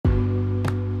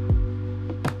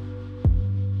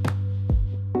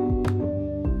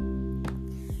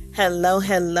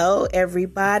Hello,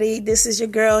 everybody. This is your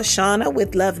girl, Shauna,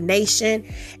 with Love Nation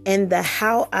and the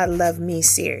How I Love Me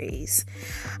series.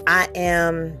 I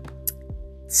am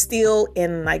still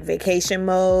in vacation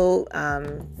mode.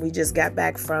 We just got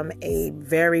back from a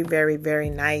very, very, very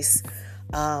nice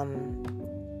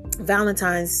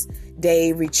Valentine's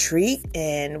Day retreat,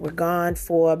 and we're gone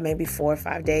for maybe 4 or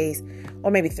 5 days,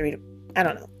 or maybe 3. I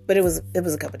don't know. But it was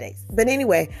a couple of days. But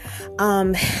anyway,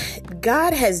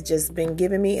 God has just been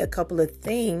giving me a couple of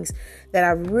things that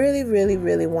I really, really,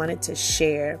 really wanted to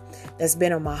share that's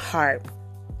been on my heart.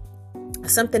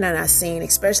 Something that I've seen,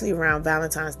 especially around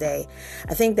Valentine's Day.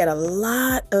 I think that a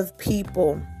lot of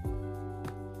people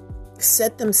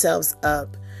set themselves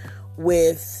up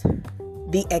with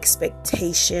the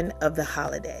expectation of the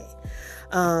holiday.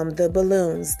 The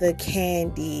balloons, the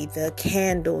candy, the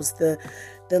candles, the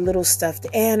little stuffed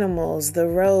animals, the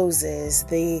roses,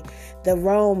 the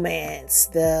romance,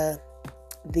 the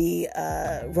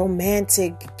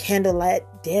romantic candlelit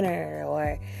dinner,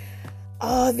 or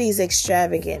all these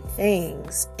extravagant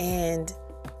things. And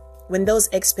when those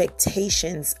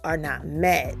expectations are not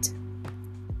met,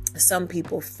 some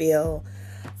people feel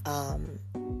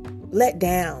let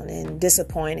down and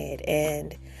disappointed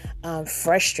and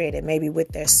frustrated, maybe with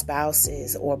their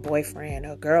spouses or boyfriend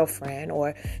or girlfriend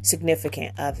or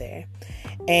significant other.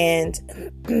 And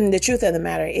the truth of the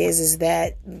matter is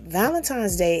that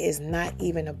Valentine's Day is not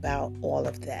even about all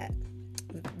of that.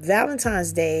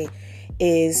 Valentine's Day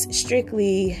is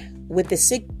strictly with the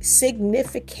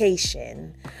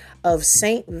signification of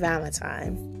Saint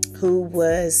Valentine, who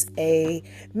was a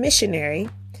missionary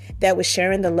that was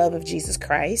sharing the love of Jesus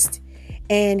Christ.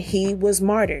 And he was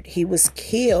martyred. He was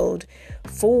killed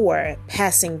for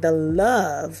passing the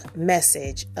love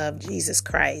message of Jesus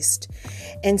Christ.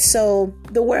 And so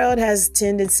the world has a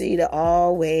tendency to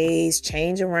always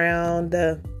change around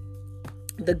the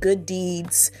good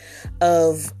deeds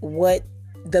of what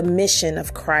the mission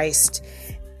of Christ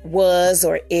was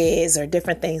or is, or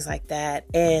different things like that.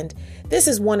 And this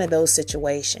is one of those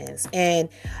situations. And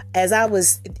as I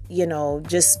was,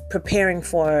 just preparing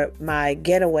for my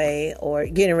getaway or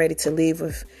getting ready to leave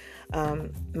with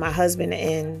my husband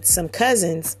and some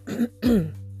cousins,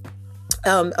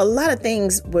 a lot of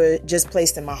things were just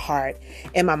placed in my heart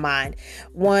and my mind.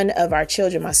 One of our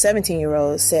children, my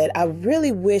 17-year-old, said, "I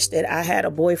really wish that I had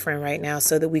a boyfriend right now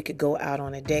so that we could go out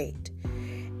on a date."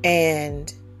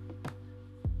 And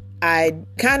I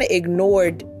kind of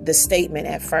ignored the statement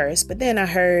at first, but then I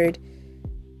heard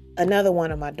another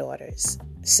one of my daughters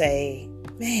say,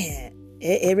 "Man,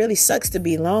 it really sucks to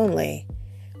be lonely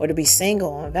or to be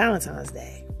single on Valentine's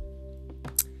Day."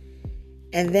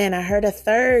 And then I heard a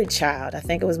third child, I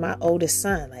think it was my oldest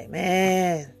son, like,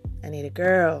 "Man, I need a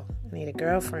girl. I need a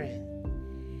girlfriend."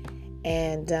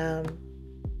 And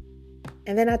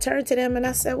then I turned to them and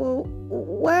I said, "Well,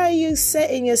 why are you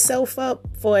setting yourself up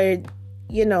for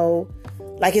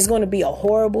like it's going to be a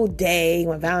horrible day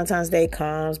when Valentine's Day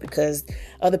comes, because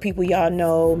other people y'all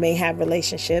know may have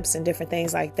relationships and different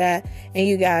things like that, and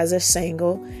you guys are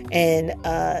single, and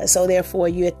so therefore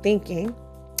you're thinking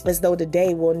as though the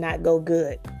day will not go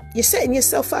good. You're setting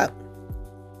yourself up."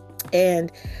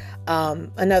 And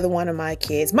another one of my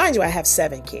kids, mind you, I have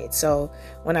 7 kids, so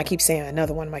when I keep saying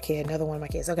another one of my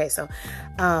kids, okay, so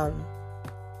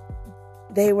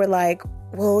they were like,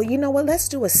 "Well, you know what, let's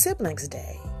do a siblings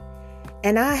day."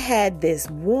 And I had this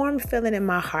warm feeling in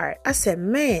my heart. I said,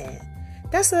 "Man,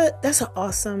 that's an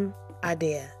awesome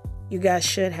idea. You guys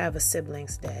should have a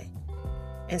siblings day."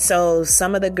 And so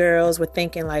some of the girls were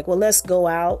thinking like, "Well, let's go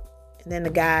out." And then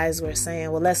the guys were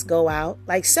saying, "Well, let's go out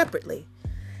separately."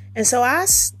 And so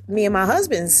me and my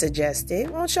husband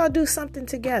suggested, "Why don't y'all do something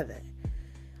together?"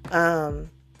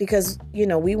 Because,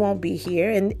 we won't be here.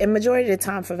 And majority of the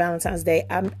time for Valentine's Day,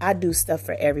 I do stuff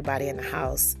for everybody in the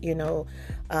house.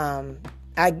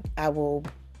 I will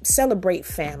celebrate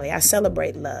family. I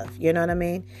celebrate love. You know what I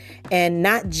mean? And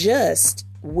not just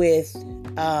with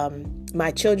my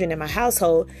children in my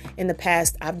household. In the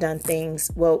past, I've done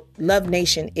things. Well, Love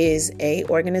Nation is a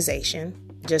organization.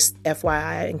 Just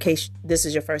FYI, in case this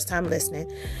is your first time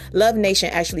listening. Love Nation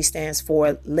actually stands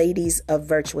for Ladies of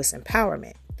Virtuous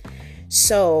Empowerment.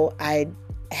 So I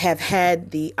have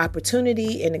had the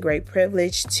opportunity and the great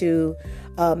privilege to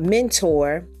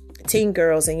mentor teen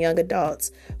girls and young adults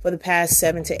for the past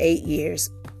 7 to 8 years.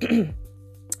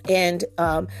 And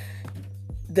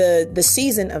the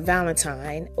season of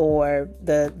Valentine, or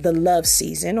the love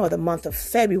season, or the month of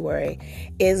February,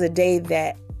 is a day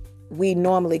that we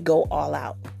normally go all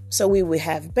out. So we would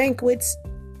have banquets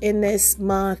in this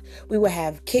month. We would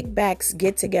have kickbacks,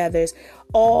 get-togethers,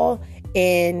 all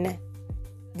in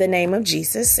the name of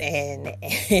Jesus and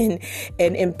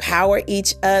empower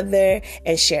each other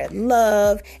and share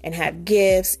love and have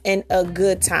gifts and a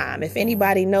good time. If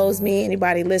anybody knows me,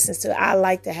 anybody listens to, I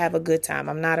like to have a good time.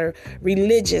 I'm not a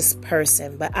religious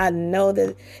person, but I know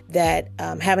that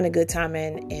having a good time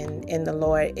in the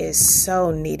Lord is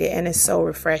so needed and it's so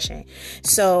refreshing.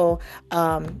 So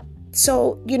around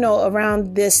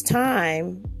this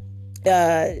time,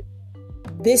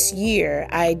 this year,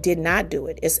 I did not do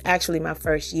it. It's actually my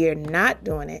first year not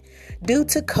doing it due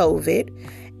to COVID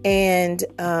and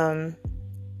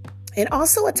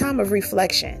also a time of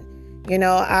reflection.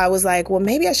 I was like, well,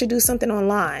 maybe I should do something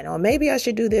online, or maybe I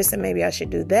should do this and maybe I should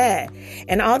do that.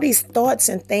 And all these thoughts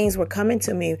and things were coming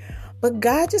to me. But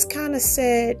God just kind of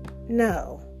said,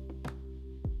 no,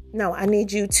 I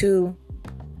need you to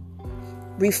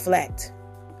reflect.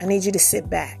 I need you to sit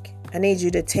back. I need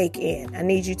you to take in. I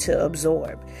need you to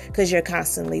absorb because you're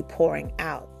constantly pouring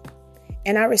out.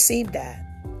 And I received that.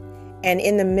 And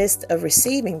in the midst of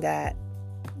receiving that,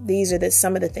 these are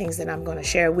some of the things that I'm going to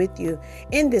share with you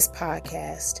in this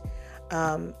podcast,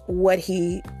 what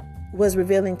he was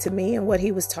revealing to me and what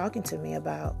he was talking to me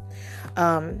about.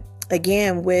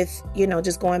 Again, with,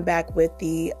 just going back with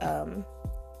the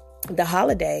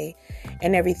holiday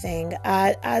and everything,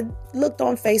 I looked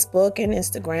on Facebook and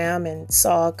Instagram and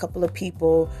saw a couple of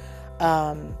people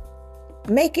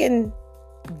making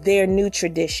their new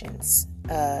traditions,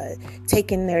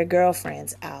 taking their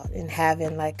girlfriends out and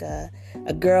having like a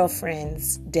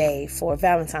girlfriend's day for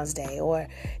Valentine's Day, or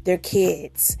their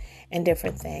kids and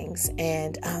different things.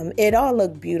 And it all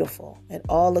looked beautiful. And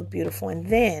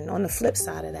then on the flip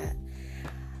side of that,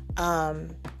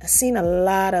 I've seen a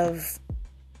lot of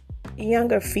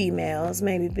younger females,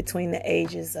 maybe between the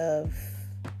ages of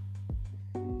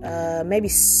maybe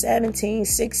 17,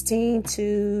 16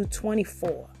 to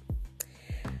 24,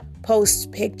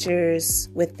 post pictures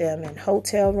with them in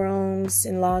hotel rooms,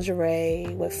 in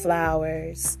lingerie, with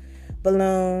flowers,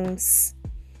 balloons,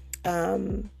 got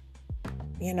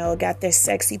their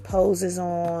sexy poses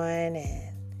on,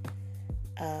 and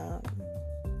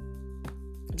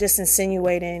just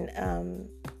insinuating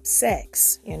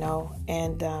sex, and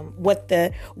what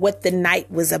the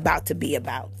night was about to be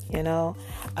about.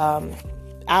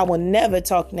 I will never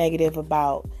talk negative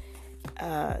about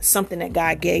something that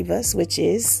God gave us, which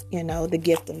is, the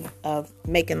gift of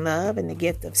making love and the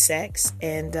gift of sex.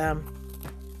 And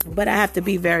but I have to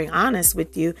be very honest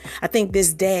with you. I think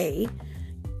this day,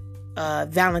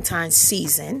 Valentine's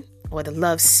season, or the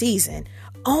love season,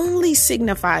 only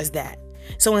signifies that.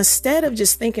 So instead of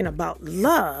just thinking about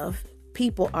love,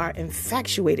 people are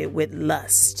infatuated with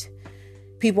lust.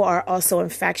 People are also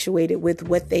infatuated with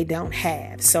what they don't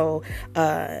have. So,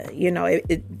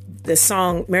 the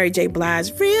song Mary J.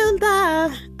 Blige, Real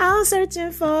Love, I'm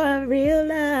searching for a real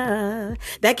love.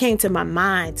 That came to my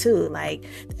mind too. Like,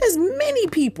 there's many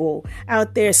people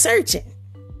out there searching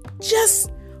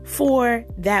just for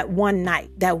that one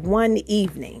night, that one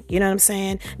evening. You know what I'm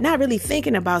saying? Not really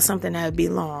thinking about something that would be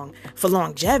for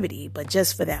longevity, but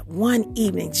just for that one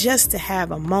evening, just to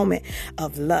have a moment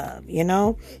of love,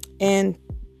 And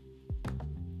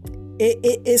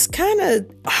it's kind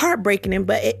of heartbreaking,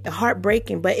 but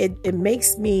it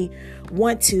makes me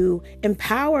want to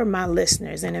empower my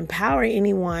listeners and empower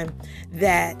anyone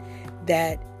that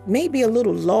may be a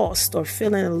little lost or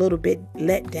feeling a little bit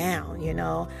let down.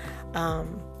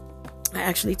 I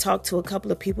actually talked to a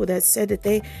couple of people that said that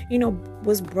they,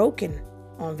 was broken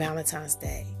on Valentine's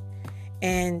Day,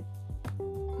 and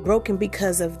broken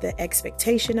because of the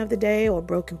expectation of the day, or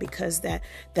broken because that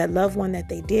loved one that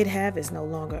they did have is no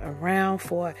longer around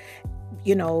for,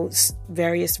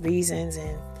 various reasons.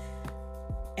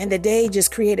 And the day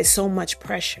just created so much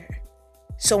pressure.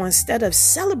 So instead of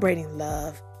celebrating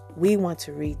love, we want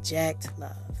to reject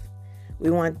love. We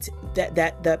want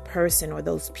that person or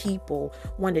those people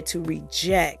wanted to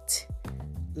reject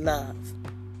love.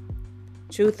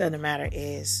 Truth of the matter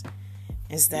is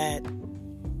that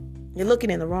you're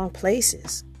looking in the wrong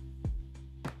places.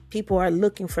 People are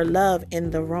looking for love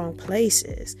in the wrong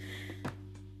places.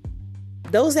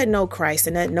 Those that know Christ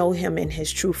and that know him in his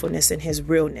truthfulness and his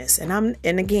realness. And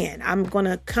again, I'm going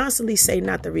to constantly say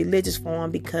not the religious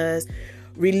form, because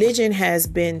religion has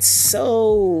been so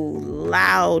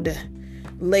loud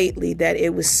lately that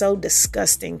it was so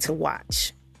disgusting to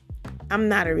watch. I'm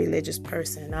not a religious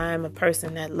person. I'm a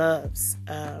person that loves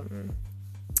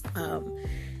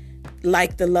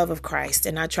like the love of Christ,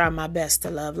 and I try my best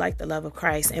to love like the love of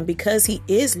Christ. And because he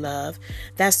is love,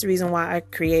 that's the reason why I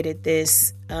created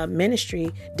this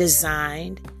ministry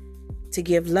designed to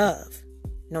give love,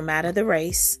 no matter the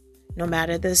race, no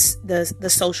matter the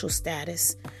social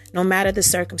status, No matter the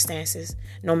circumstances,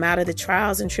 no matter the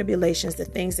trials and tribulations, the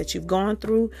things that you've gone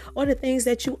through, or the things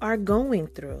that you are going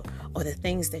through, or the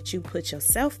things that you put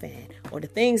yourself in, or the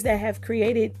things that have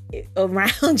created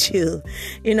around you.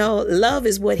 Love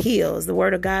is what heals. The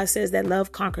word of God says that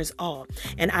love conquers all.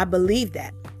 And I believe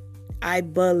that. I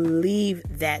believe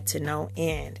that to no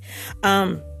end.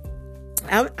 I'm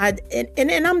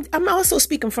also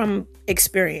speaking from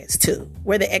experience too,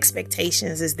 where the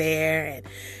expectations is there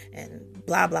and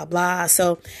blah, blah, blah.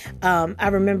 So I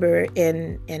remember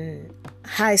in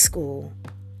high school,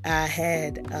 I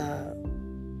had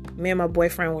me and my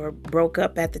boyfriend were broke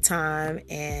up at the time,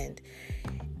 and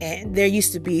there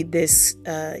used to be this,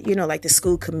 like the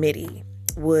school committee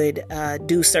would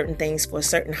do certain things for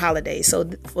certain holidays. So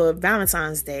for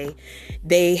Valentine's Day,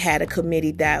 they had a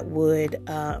committee that would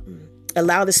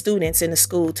allow the students in the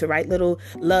school to write little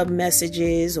love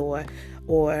messages or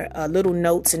little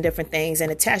notes and different things,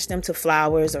 and attach them to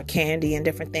flowers or candy and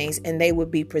different things, and they would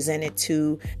be presented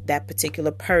to that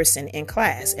particular person in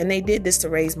class. And they did this to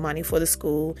raise money for the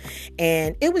school,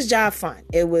 and it was job fun.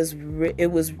 It was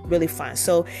really fun.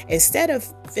 So instead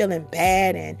of feeling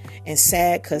bad and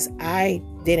sad because I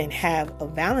didn't have a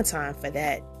Valentine for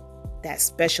that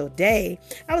special day,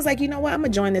 I was like, you know what, I'm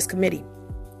gonna join this committee.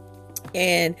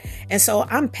 And so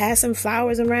I'm passing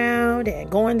flowers around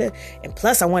and and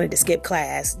plus I wanted to skip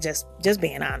class, just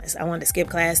being honest. I wanted to skip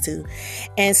class too.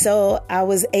 And so I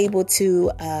was able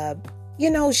to,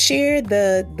 share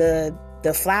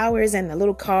the flowers and the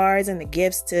little cards and the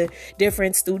gifts to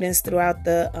different students throughout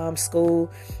the school.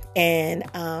 And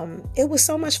it was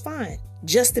so much fun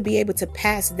just to be able to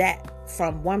pass that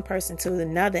from one person to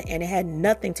another. And it had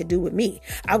nothing to do with me.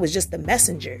 I was just the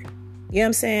messenger. You know what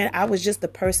I'm saying? I was just the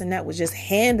person that was just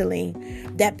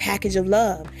handling that package of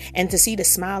love. And to see the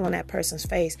smile on that person's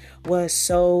face was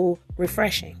so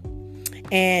refreshing.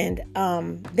 And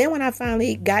then when I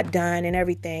finally got done and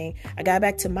everything, I got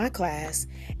back to my class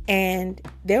and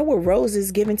there were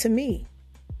roses given to me.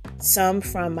 Some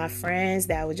from my friends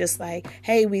that were just like,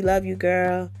 hey, we love you,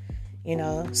 girl.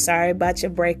 Sorry about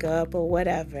your breakup or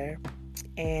whatever.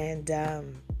 And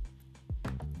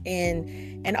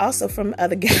also from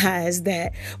other guys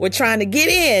that were trying to get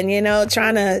in,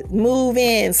 trying to move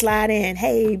in, slide in,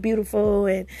 hey, beautiful,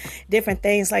 and different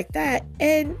things like that.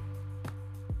 And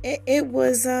it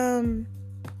was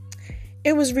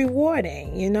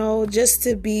rewarding, just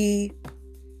to be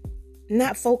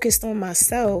not focused on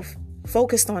myself,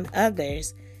 focused on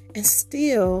others, and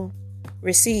still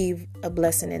receive a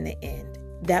blessing in the end.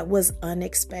 That was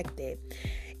unexpected.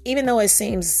 Even though it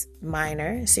seems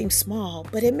minor, it seems small,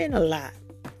 but it meant a lot.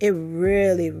 It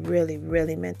really, really,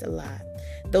 really meant a lot.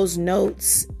 Those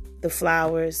notes, the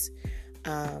flowers,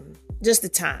 just the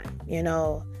time,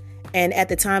 And at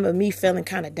the time of me feeling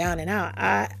kind of down and out,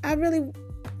 I really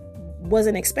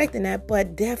wasn't expecting that,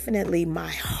 but definitely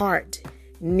my heart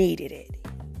needed it.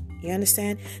 You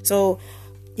understand? So,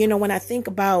 when I think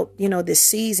about, this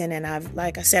season, and I've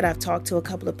talked to a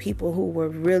couple of people who were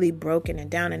really broken and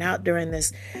down and out during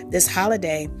this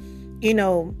holiday,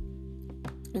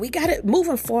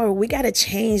 moving forward, we got to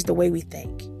change the way we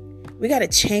think. We got to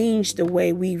change the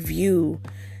way we view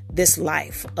this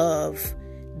life of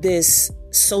this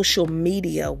social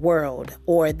media world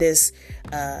or this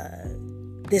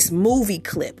movie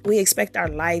clip. We expect our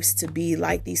lives to be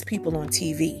like these people on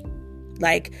TV,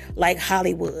 like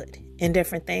Hollywood and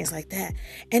different things like that.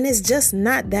 And it's just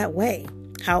not that way.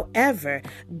 However,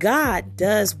 God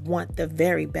does want the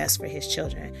very best for his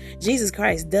children. Jesus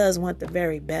Christ does want the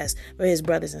very best for his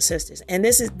brothers and sisters. And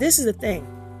this is the thing.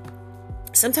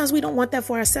 Sometimes we don't want that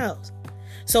for ourselves.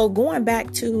 So going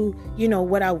back to,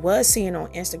 what I was seeing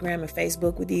on Instagram and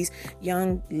Facebook with these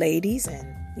young ladies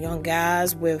and young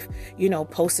guys with,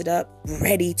 posted up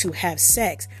ready to have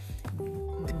sex,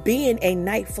 being a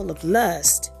night full of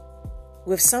lust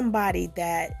with somebody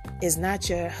that is not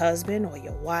your husband or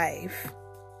your wife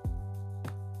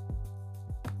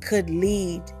could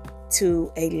lead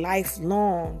to a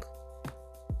lifelong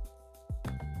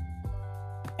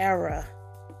era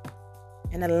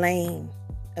in a lane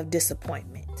of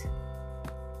disappointment.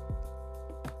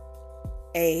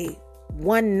 A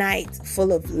one night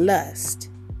full of lust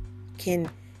can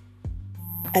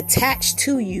attach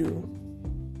to you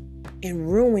and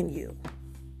ruin you.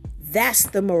 That's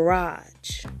the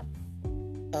mirage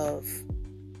of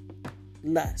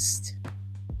lust.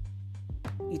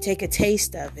 You take a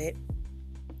taste of it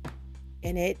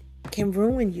and it can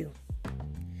ruin you.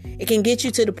 It can get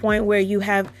you to the point where you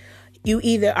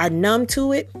either are numb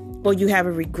to it or you have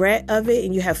a regret of it,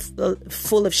 and you have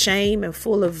full of shame and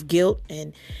full of guilt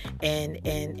and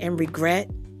regret.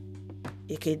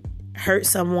 It could hurt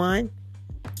someone.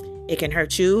 It can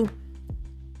hurt you.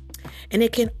 And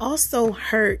it can also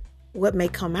hurt what may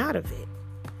come out of it.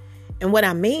 And what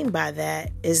I mean by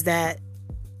that is that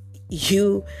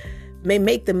you may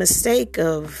make the mistake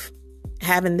of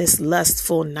having this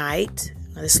lustful night,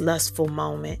 this lustful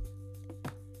moment,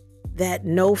 that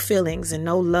no feelings and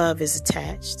no love is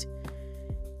attached.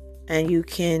 And you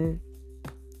can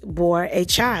bore a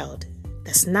child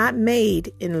that's not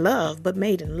made in love, but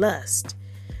made in lust,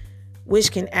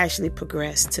 which can actually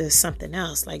progress to something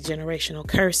else like generational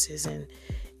curses and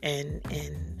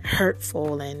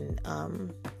hurtful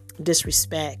and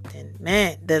disrespect. And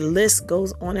man, the list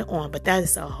goes on and on, but that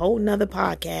is a whole nother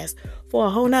podcast for a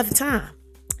whole nother time.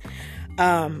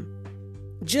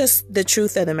 Just the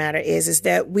truth of the matter is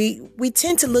that we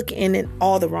tend to look in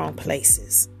all the wrong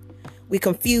places. We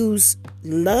confuse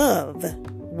love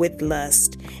with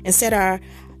lust and set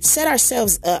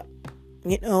ourselves up.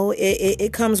 You know,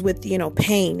 it comes with,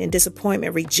 pain and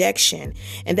disappointment, rejection,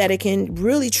 and that it can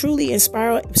really, truly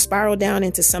spiral down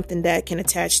into something that can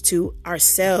attach to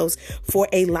ourselves for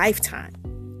a lifetime.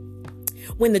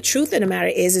 When the truth of the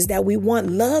matter is that we want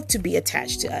love to be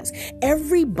attached to us.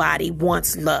 Everybody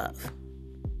wants love.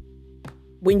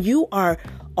 When you are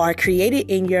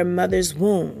created in your mother's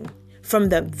womb, from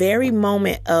the very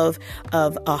moment of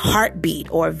a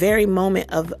heartbeat, or a very moment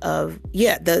of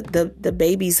the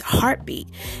baby's heartbeat,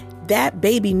 that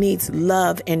baby needs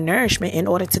love and nourishment in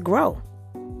order to grow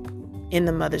in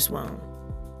the mother's womb.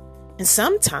 And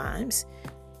sometimes,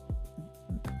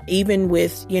 even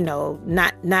with,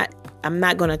 I'm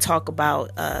not going to talk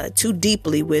about too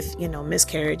deeply with,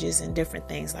 miscarriages and different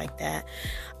things like that.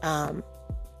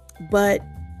 But,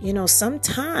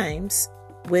 sometimes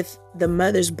with the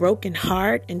mother's broken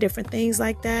heart and different things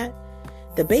like that,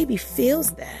 the baby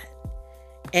feels that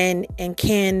and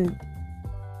can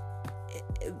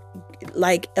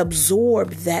like absorb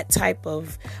that type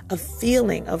of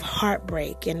feeling of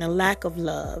heartbreak and the lack of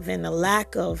love and the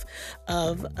lack of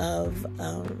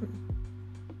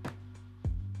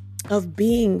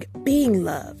being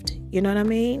loved. You know what I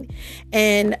mean?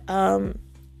 And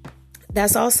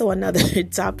that's also another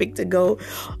topic to go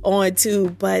on to.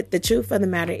 But the truth of the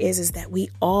matter is that we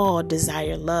all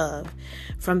desire love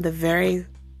from the very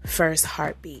first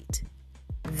heartbeat.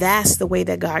 That's the way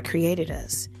that God created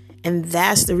us. And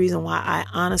that's the reason why I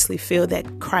honestly feel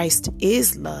that Christ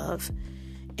is love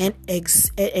and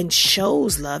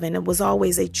shows love. And it was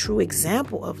always a true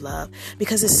example of love,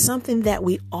 because it's something that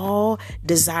we all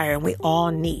desire and we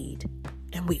all need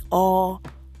and we all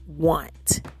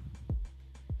want.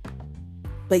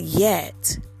 But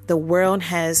yet, the world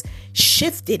has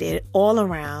shifted it all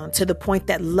around to the point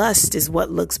that lust is what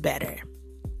looks better.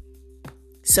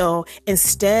 So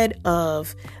instead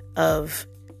of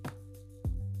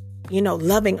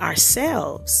loving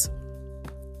ourselves,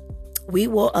 we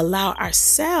will allow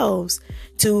ourselves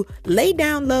to lay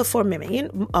down love for a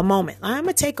moment. I'm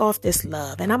going to take off this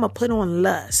love and I'm going to put on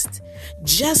lust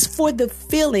just for the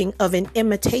feeling of an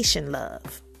imitation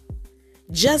love.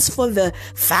 Just for the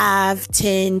 5,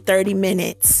 10, 30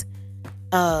 minutes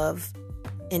of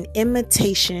an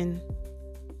imitation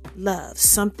love.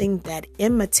 Something that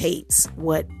imitates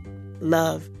what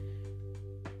love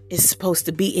is supposed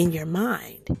to be in your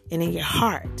mind and in your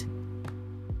heart.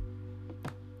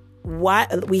 Why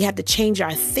we have to change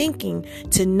our thinking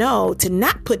to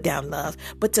not put down love,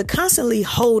 but to constantly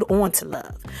hold on to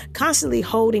love, constantly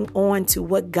holding on to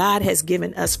what God has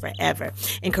given us forever.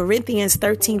 In Corinthians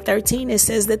 13:13, it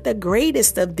says that the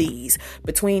greatest of these,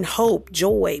 between hope,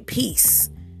 joy, peace,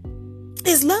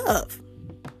 is love.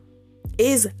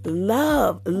 Is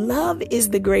love. Love is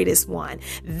the greatest one.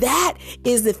 That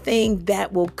is the thing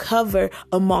that will cover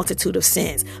a multitude of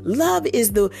sins. Love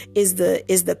is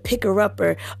the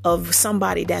picker-upper of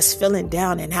somebody that's feeling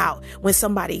down and out. When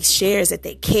somebody shares that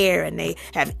they care and they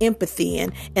have empathy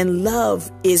and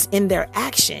love is in their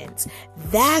actions.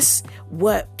 That's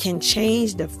what can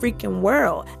change the freaking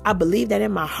world. I believe that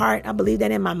in my heart. I believe that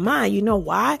in my mind. You know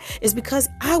why? It's because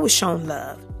I was shown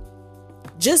love.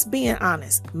 Just being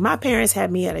honest, my parents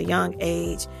had me at a young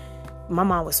age. My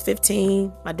mom was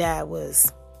 15. My dad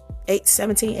was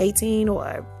 17, 18,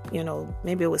 or,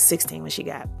 maybe it was 16 when she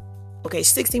got. Okay,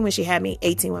 16 when she had me,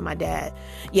 18 when my dad.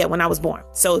 Yeah, when I was born.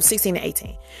 So 16 to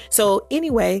 18. So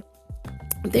anyway,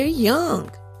 they're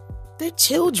young. They're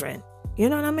children. You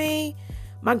know what I mean?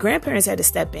 My grandparents had to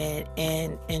step in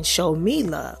and show me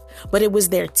love. But it was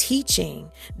their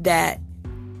teaching that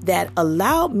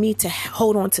allowed me to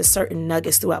hold on to certain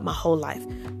nuggets throughout my whole life.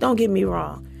 Don't get me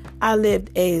wrong. I lived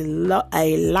a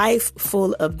life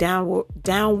full of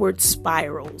downward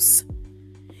spirals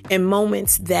and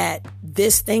moments that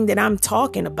this thing that I'm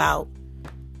talking about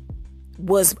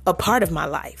was a part of my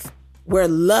life, where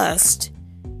lust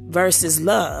versus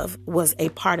love was a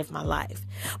part of my life.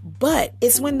 But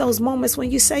it's when those moments when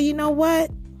you say, you know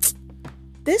what?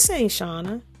 This ain't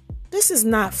Shauna. This is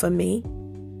not for me.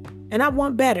 And I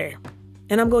want better.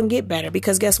 And I'm going to get better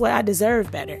because guess what? I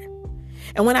deserve better.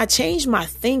 And when I change my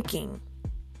thinking,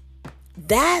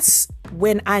 that's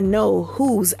when I know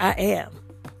whose I am.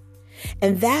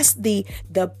 And that's the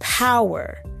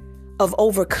power of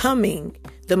overcoming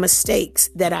the mistakes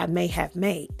that I may have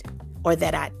made or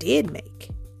that I did make.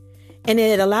 And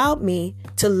it allowed me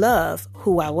to love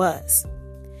who I was.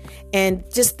 And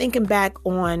just thinking back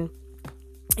on,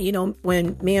 you know,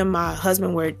 when me and my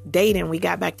husband were dating, we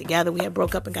got back together, we had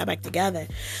broke up and got back together.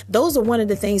 Those are one of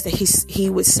the things that he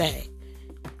would say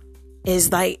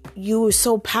is like, you are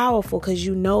so powerful because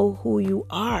you know who you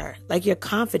are, like your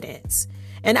confidence.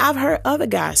 And I've heard other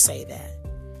guys say that.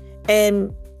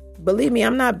 And believe me,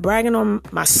 I'm not bragging on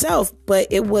myself, but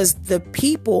it was the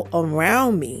people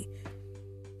around me,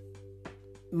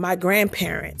 my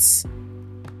grandparents,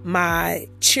 my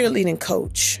cheerleading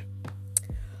coach.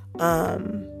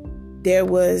 There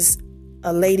was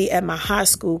a lady at my high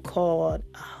school called,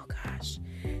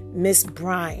 Miss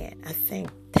Bryant. I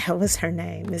think that was her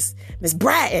name, Miss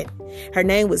Bratton. Her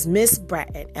name was Miss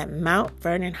Bratton at Mount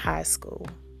Vernon High School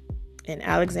in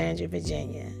Alexandria,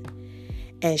 Virginia.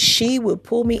 And she would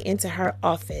pull me into her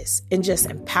office and just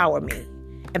empower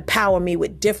me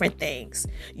with different things.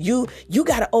 You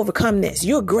got to overcome this.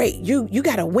 You're great. You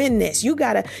got to win this. You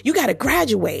got to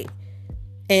graduate.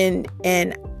 And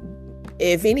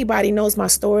if anybody knows my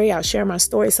story, I'll share my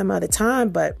story some other time.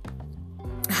 But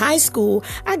high school,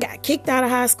 I got kicked out of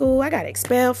high school. I got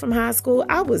expelled from high school.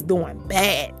 I was doing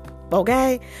bad.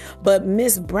 Okay. But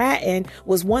Miss Bratton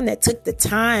was one that took the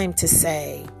time to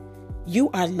say,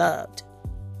 you are loved.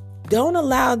 Don't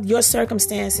allow your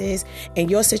circumstances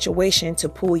and your situation to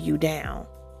pull you down.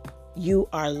 You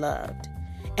are loved.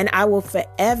 And I will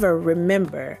forever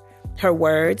remember her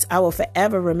words. I will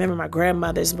forever remember my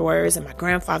grandmother's words and my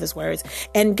grandfather's words.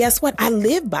 And guess what? I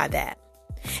live by that.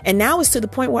 And now it's to the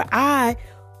point where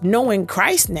knowing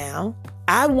Christ now,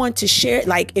 I want to share,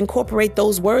 like incorporate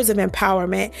those words of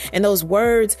empowerment and those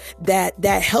words that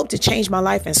help to change my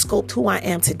life and sculpt who I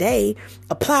am today.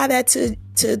 Apply that to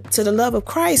the love of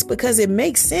Christ because it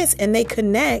makes sense and they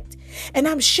connect. And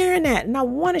I'm sharing that and I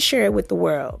want to share it with the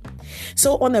world.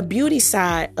 So on the beauty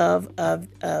side of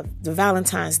the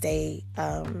Valentine's Day,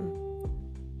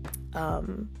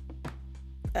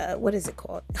 what is it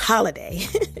called? Holiday.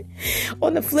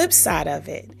 On the flip side of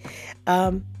it,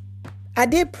 I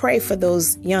did pray for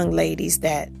those young ladies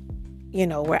that, you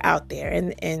know, were out there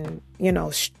and you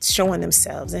know, showing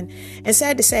themselves. And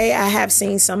sad to say, I have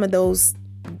seen some of those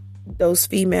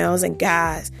females and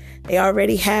guys, they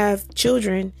already have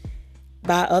children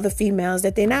by other females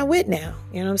that they're not with now.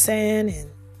 You know what I'm saying? And,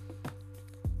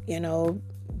 you know,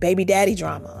 baby daddy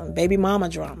drama, baby mama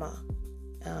drama.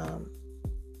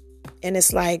 And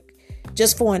it's like,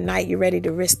 just for a night, you're ready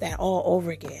to risk that all over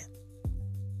again.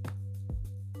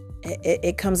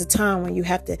 It comes a time when you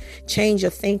have to change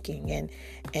your thinking and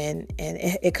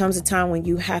it comes a time when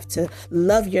you have to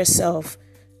love yourself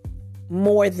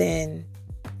more than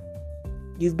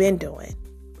you've been doing.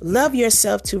 Love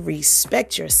yourself to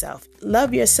respect yourself.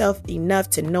 Love yourself enough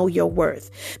to know your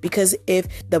worth. Because if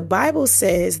the Bible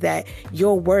says that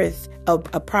your worth,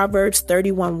 a Proverbs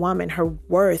 31 woman, her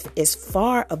worth is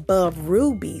far above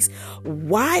rubies,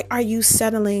 why are you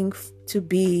settling to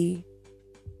be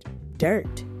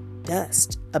dirt?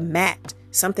 Dust, a mat,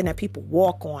 something that people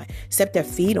walk on, step their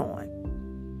feet on.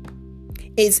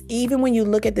 It's even when you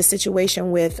look at the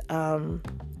situation with,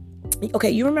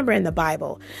 you remember in the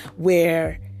Bible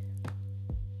where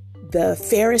the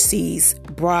Pharisees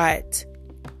brought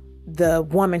the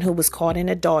woman who was caught in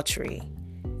adultery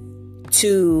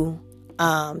to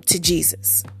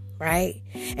Jesus, right?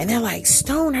 And they're like,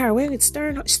 stone her. We would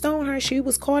stone her. She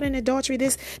was caught in adultery.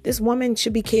 This woman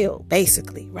should be killed,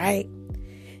 basically, right?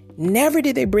 Never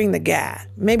did they bring the guy.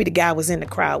 Maybe the guy was in the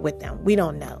crowd with them. We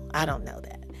don't know. I don't know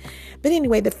that. But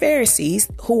anyway, the Pharisees,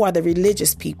 who are the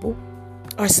religious people,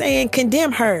 are saying,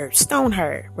 condemn her, stone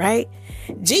her, right?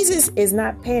 Jesus is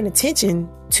not paying attention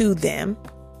to them.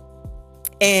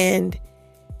 And,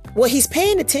 well, he's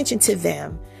paying attention to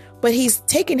them, but he's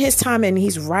taking his time and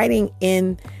he's writing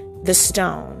in the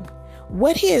stone.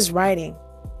 What he is writing,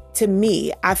 to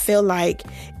me, I feel like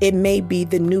it may be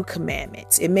the new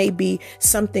commandments. It may be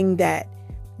something that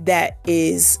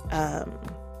is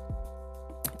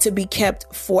to be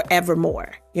kept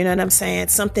forevermore. You know what I'm saying?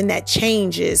 Something that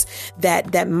changes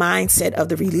that mindset of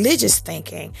the religious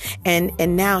thinking and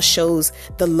now shows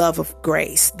the love of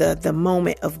grace, the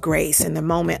moment of grace and the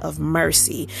moment of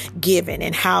mercy given,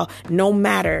 and how no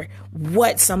matter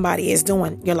what somebody is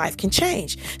doing, your life can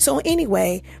change. So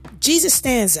anyway, Jesus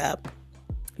stands up.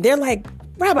 They're like,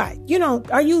 Rabbi,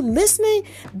 are you listening?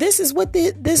 This is what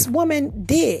this woman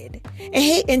did.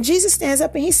 And Jesus stands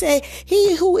up and he said,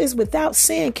 he who is without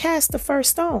sin cast the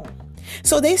first stone.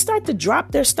 So they start to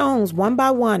drop their stones one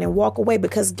by one and walk away,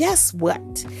 because guess what?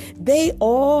 They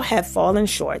all have fallen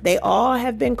short. They all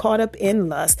have been caught up in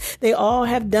lust. They all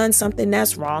have done something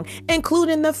that's wrong,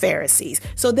 including the Pharisees.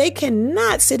 So they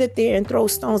cannot sit up there and throw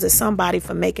stones at somebody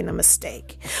for making a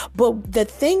mistake. But the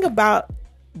thing about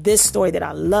this story that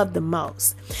I love the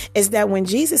most is that when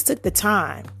Jesus took the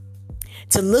time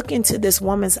to look into this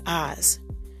woman's eyes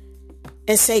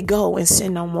and say, go and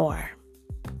sin no more,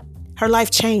 her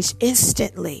life changed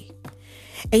instantly.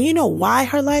 And you know why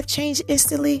her life changed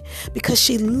instantly? Because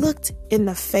she looked in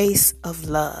the face of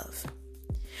love.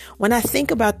 When I think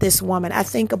about this woman, I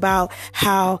think about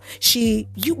how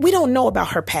we don't know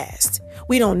about her past.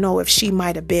 We don't know if she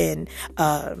might have been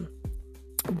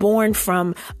born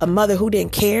from a mother who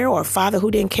didn't care, or a father who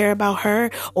didn't care about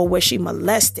her, or was she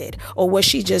molested, or was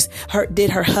she did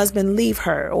her husband leave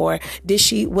her, or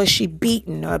was she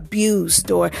beaten or abused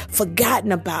or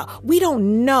forgotten about? We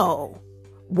don't know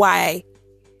why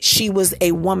she was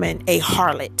a woman, a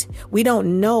harlot. We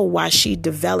don't know why she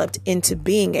developed into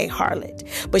being a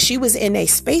harlot, but she was in a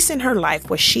space in her life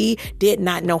where she did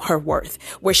not know her worth,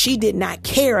 where she did not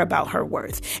care about her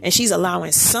worth. And she's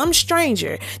allowing some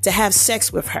stranger to have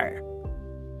sex with her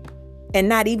and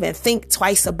not even think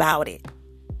twice about it.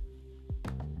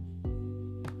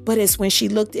 But it's when she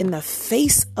looked in the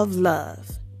face of love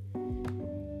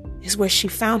is where she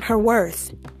found her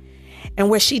worth, and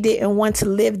where she didn't want to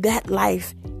live that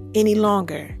life any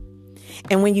longer.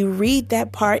 And when you read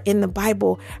that part in the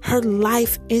Bible, her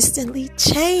life instantly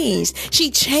changed.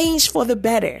 She changed for the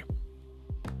better.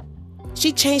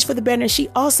 She changed for the better. And she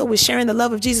also was sharing the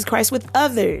love of Jesus Christ with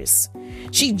others.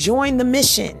 She joined the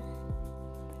mission,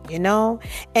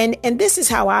 and this is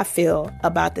how I feel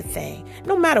about the thing.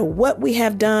 No matter what we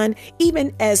have done,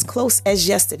 even as close as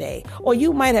yesterday, or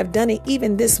you might have done it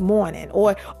even this morning,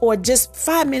 or just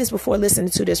 5 minutes before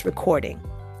listening to this recording,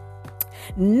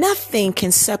 nothing can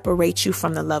separate you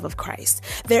from the love of Christ.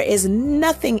 There is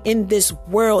nothing in this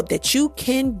world that you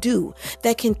can do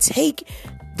that can take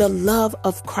the love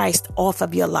of Christ off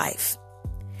of your life.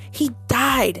 He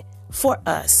died for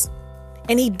us.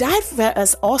 And he died for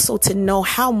us also to know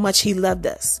how much he loved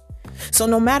us. So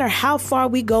no matter how far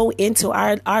we go into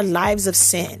our lives of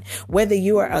sin, whether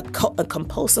you are a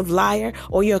compulsive liar,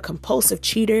 or you're a compulsive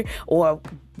cheater, or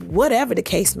whatever the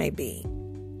case may be,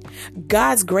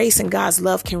 God's grace and God's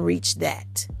love can reach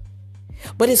that.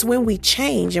 But it's when we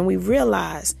change and we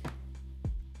realize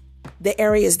the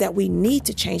areas that we need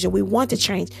to change and we want to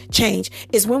change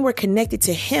is when we're connected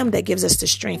to him that gives us the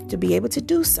strength to be able to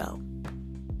do so.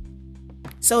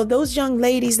 So those young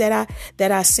ladies that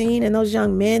I seen, and those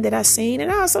young men that I seen,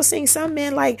 and I also seen some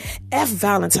men like F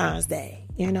Valentine's Day,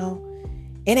 it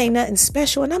ain't nothing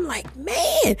special. And I'm like,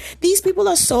 man, these people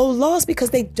are so lost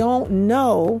because they don't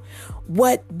know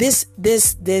what this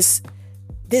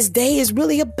day is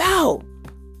really about.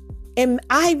 And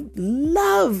I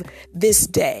love this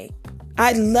day.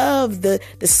 I love the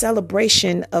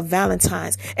celebration of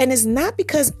Valentine's. And it's not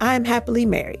because I'm happily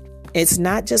married. It's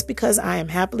not just because I am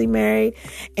happily married.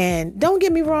 And don't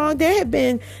get me wrong, there have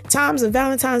been times on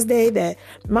Valentine's Day that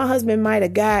my husband might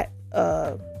have got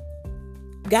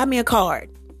me a card,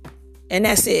 and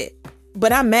that's it.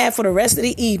 But I'm mad for the rest of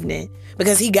the evening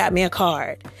because he got me a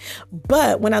card.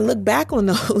 But when I look back on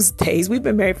those days, we've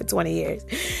been married for 20 years.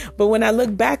 But when I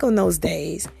look back on those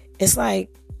days, it's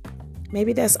like,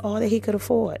 maybe that's all that he could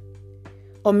afford.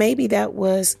 Or maybe that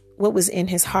was what was in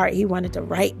his heart. He wanted to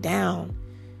write down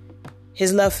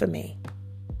his love for me.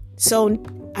 So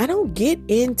I don't get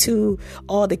into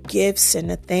all the gifts and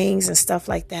the things and stuff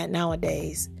like that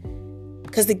nowadays,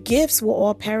 because the gifts will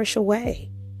all perish away,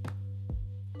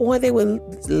 or they will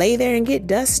lay there and get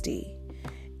dusty.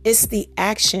 It's the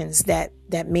actions that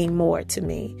mean more to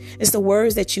me. It's the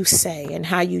words that you say and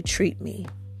how you treat me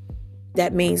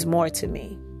that means more to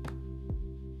me.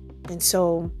 And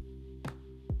so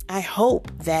I hope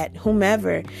that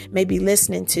whomever may be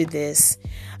listening to this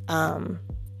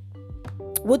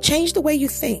will change the way you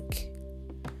think.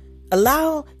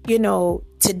 Allow,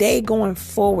 today going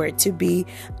forward to be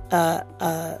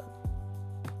an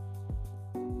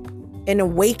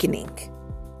awakening.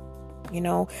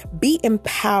 Be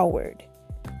empowered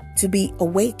to be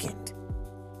awakened.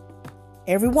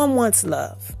 Everyone wants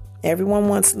love. Everyone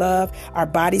wants love. Our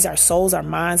bodies, our souls, our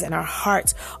minds, and our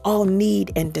hearts all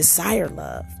need and desire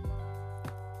love.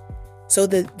 So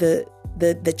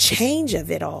the change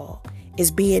of it all is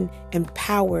being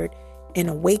empowered and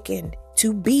awakened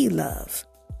to be love,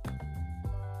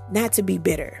 not to be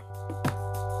bitter.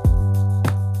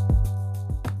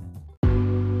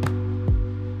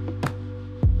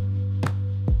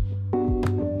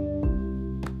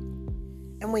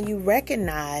 And when you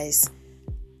recognize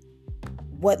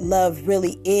what love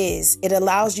really is, it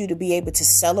allows you to be able to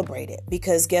celebrate it,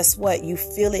 because guess what? You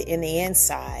feel it in the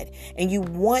inside and you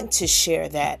want to share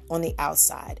that on the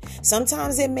outside.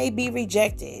 Sometimes it may be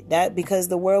rejected, that because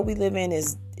the world we live in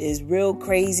is real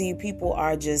crazy. People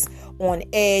are just on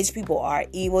edge. People are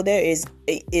evil. There is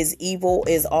evil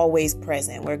is always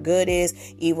present. Where good is,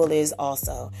 evil is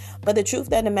also. But the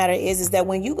truth of the matter is that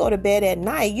when you go to bed at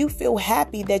night, you feel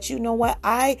happy that, you know what,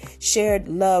 I shared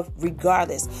love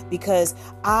regardless, because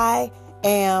I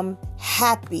am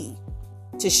happy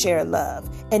to share love,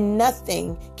 and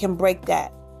nothing can break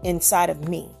that inside of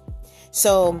me.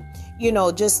 So,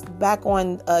 just back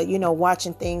on,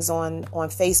 watching things on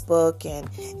Facebook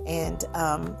and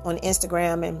on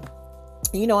Instagram, and,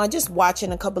 I'm just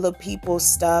watching a couple of people's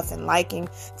stuff and liking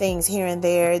things here and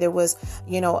there. There was,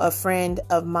 a friend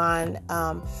of mine,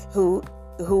 who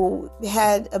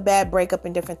had a bad breakup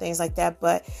and different things like that.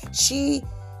 But she,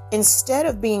 instead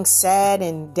of being sad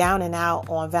and down and out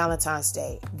on Valentine's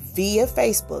Day via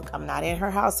Facebook, I'm not in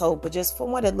her household, but just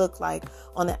from what it looked like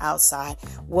on the outside,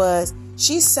 was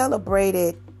she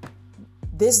celebrated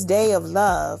this day of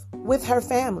love with her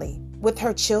family, with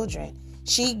her children.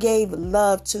 She gave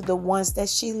love to the ones that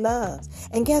she loves.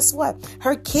 And guess what?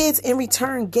 Her kids in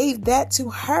return gave that to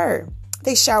her.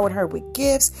 They showered her with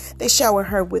gifts. They showered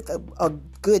her with a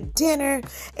good dinner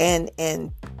and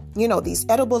these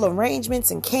edible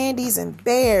arrangements and candies and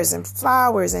bears and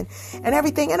flowers and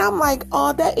everything. And I'm like,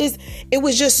 it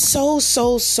was just so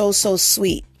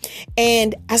sweet.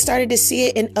 And I started to see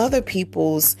it in other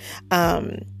people's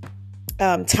timeline,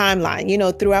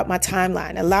 throughout my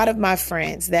timeline. A lot of my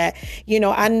friends that,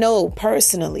 I know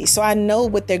personally, so I know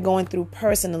what they're going through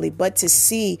personally, but to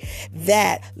see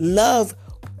that love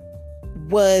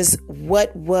was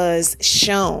what was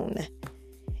shown.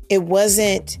 It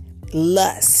wasn't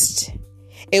lust.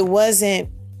 It wasn't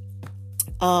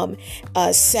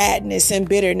sadness and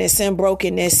bitterness and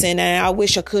brokenness and I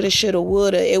wish I coulda, shoulda,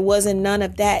 woulda. It wasn't none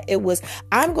of that. It was,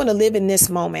 I'm going to live in this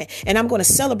moment and I'm going to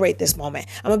celebrate this moment.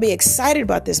 I'm going to be excited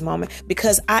about this moment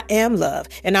because I am love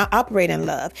and I operate in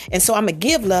love. And so I'm going to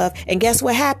give love. And guess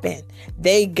what happened?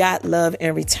 They got love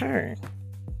in return.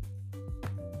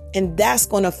 And that's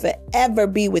going to forever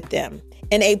be with them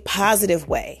in a positive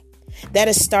way. That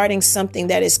is starting something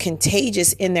that is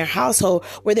contagious in their household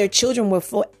where their children will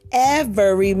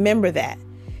forever remember that.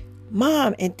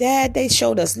 Mom and dad, they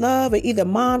showed us love, or either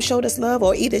mom showed us love,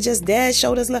 or either just dad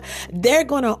showed us love. They're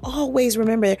going to always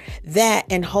remember that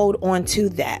and hold on to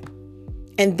that.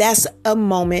 And that's a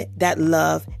moment that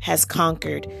love has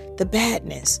conquered the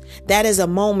badness. That is a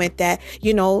moment that,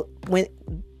 when,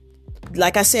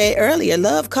 like I said earlier,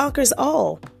 love conquers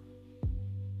all.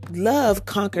 Love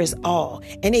conquers all,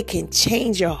 and it can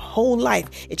change your whole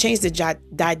life. It changes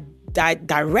the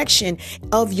direction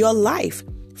of your life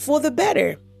for the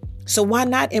better. So why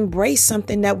not embrace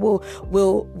something that will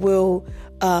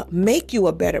make you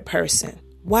a better person?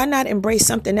 Why not embrace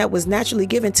something that was naturally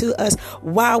given to us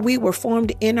while we were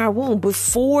formed in our womb?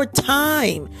 Before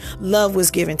time, love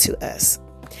was given to us.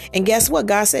 And guess what?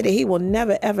 God said that he will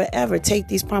never, ever, ever take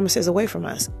these promises away from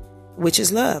us, which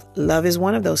is love. Love is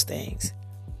one of those things.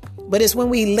 But it's when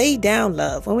we lay down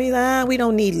love, when we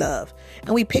don't need love,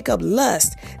 and we pick up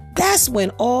lust, that's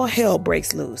when all hell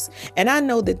breaks loose. And I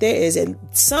know that there is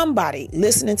somebody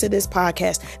listening to this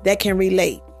podcast that can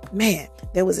relate. Man,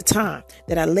 there was a time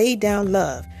that I laid down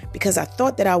love because I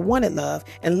thought that I wanted love,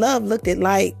 and love looked at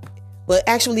like, well,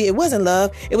 actually it wasn't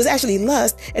love. It was actually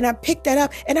lust. And I picked that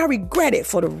up and I regret it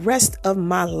for the rest of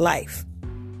my life.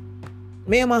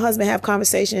 Me and my husband have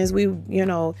conversations,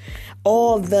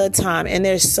 all the time. And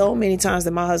there's so many times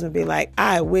that my husband be like,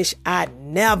 I wish I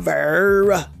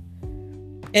never.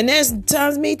 And there's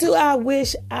times me too, I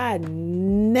wish I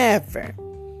never.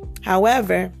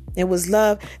 However, it was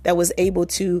love that was able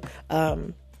to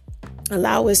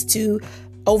allow us to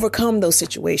overcome those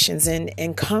situations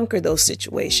and conquer those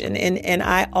situations. And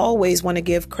I always want to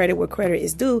give credit where credit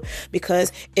is due,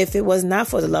 because if it was not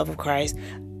for the love of Christ,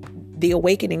 the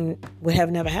awakening would have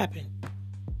never happened.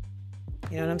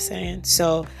 You know what I'm saying?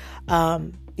 So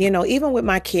Even with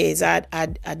my kids, I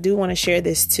do want to share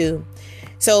this too.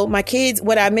 So my kids,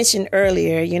 what I mentioned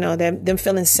earlier, them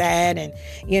feeling sad and,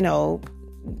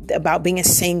 about being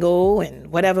single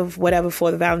and whatever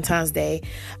for the Valentine's Day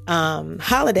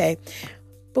holiday.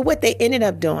 But what they ended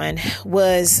up doing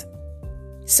was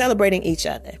celebrating each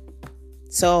other.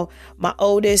 So my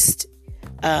oldest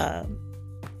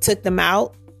took them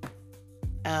out,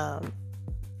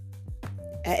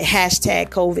 hashtag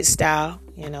COVID style,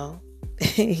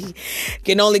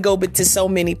 can only go but to so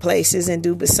many places and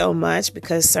do but so much,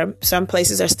 because some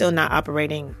places are still not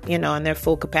operating, in their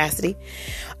full capacity.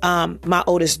 My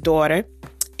oldest daughter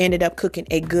ended up cooking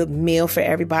a good meal for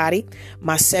everybody.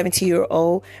 My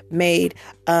 17-year-old made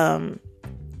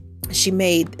she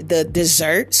made the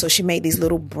dessert. So she made these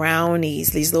little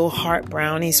brownies, these little heart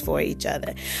brownies for each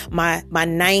other. My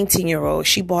 19-year-old,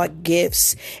 she bought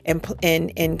gifts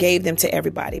and gave them to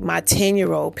everybody. My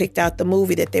 10-year-old picked out the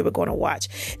movie that they were going to watch.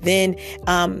 Then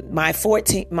my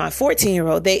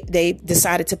 14-year-old, they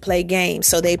decided to play games.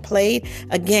 So they played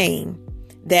a game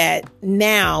that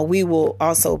now we will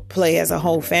also play as a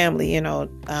whole family,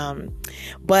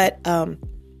 but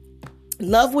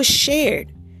love was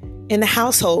shared in the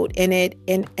household, and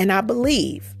I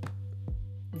believe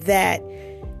that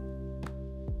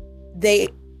they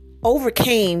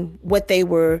overcame what they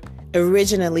were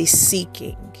originally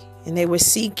seeking, and they were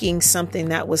seeking something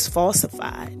that was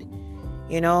falsified.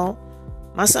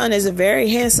 My son is a very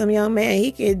handsome young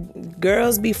man.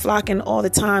 Girls be flocking all the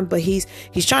time, but he's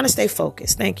trying to stay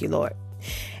focused. Thank you, Lord.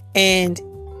 And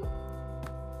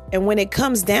when it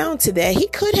comes down to that, he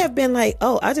could have been like,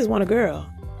 oh, I just want a girl.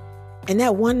 And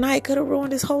that one night could have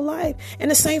ruined his whole life.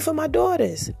 And the same for my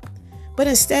daughters. But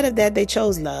instead of that, they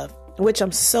chose love, which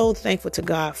I'm so thankful to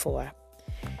God for.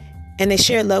 And they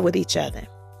shared love with each other.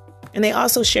 And they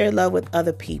also shared love with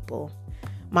other people.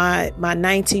 My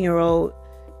 19-year-old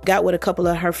got with a couple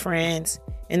of her friends,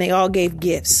 and they all gave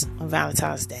gifts on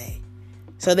Valentine's Day.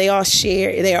 So they all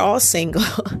share, they're all single,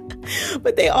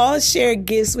 but they all share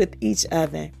gifts with each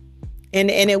other.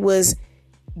 And it was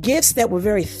gifts that were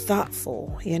very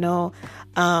thoughtful, the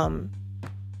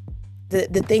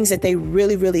things that they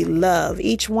really, really love.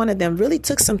 Each one of them really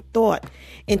took some thought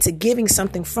into giving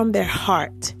something from their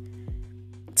heart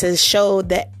to show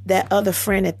that other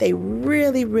friend that they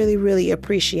really, really, really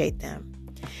appreciate them.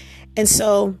 And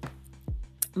so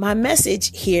my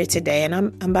message here today, and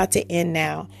I'm about to end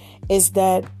now, is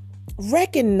that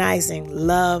recognizing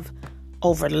love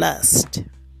over lust.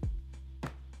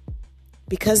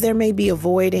 Because there may be a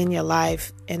void in your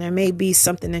life, and there may be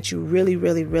something that you really,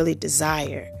 really, really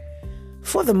desire.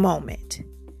 For the moment,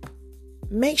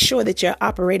 make sure that you're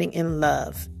operating in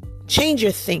love. Change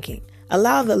your thinking.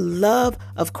 Allow the love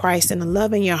of Christ and the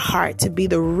love in your heart to be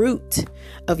the root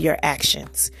of your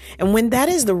actions. And when that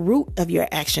is the root of your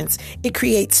actions, it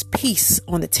creates peace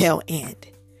on the tail end.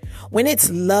 When it's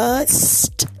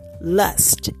lust,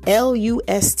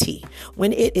 L-U-S-T,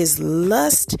 when it is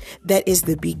lust that is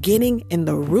the beginning and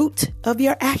the root of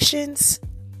your actions,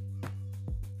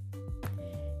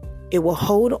 it will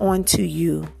hold on to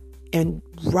you and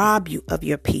rob you of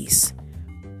your peace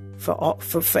for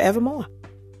forevermore.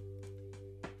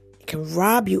 It can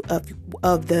rob you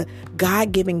of the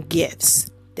God-given gifts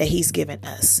that He's given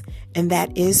us, and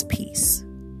that is peace.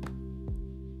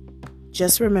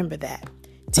 Just remember that.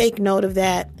 Take note of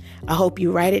that. I hope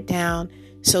you write it down.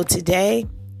 So today,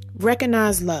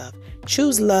 recognize love.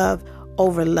 Choose love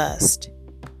over lust.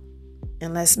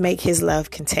 And let's make His love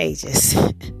contagious.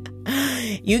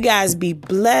 You guys be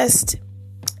blessed.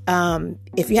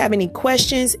 If you have any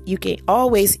questions, you can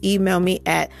always email me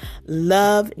at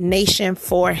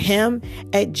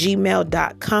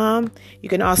lovenationforhim@gmail.com. You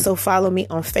can also follow me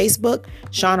on Facebook,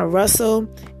 Shauna Russell,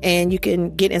 and you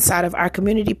can get inside of our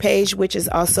community page, which is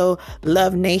also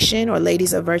Love Nation, or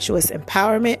Ladies of Virtuous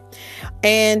Empowerment.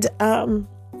 And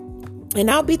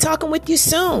I'll be talking with you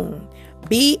soon.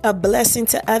 Be a blessing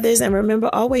to others, and remember,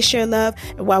 always share love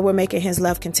while we're making His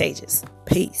love contagious.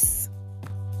 Peace.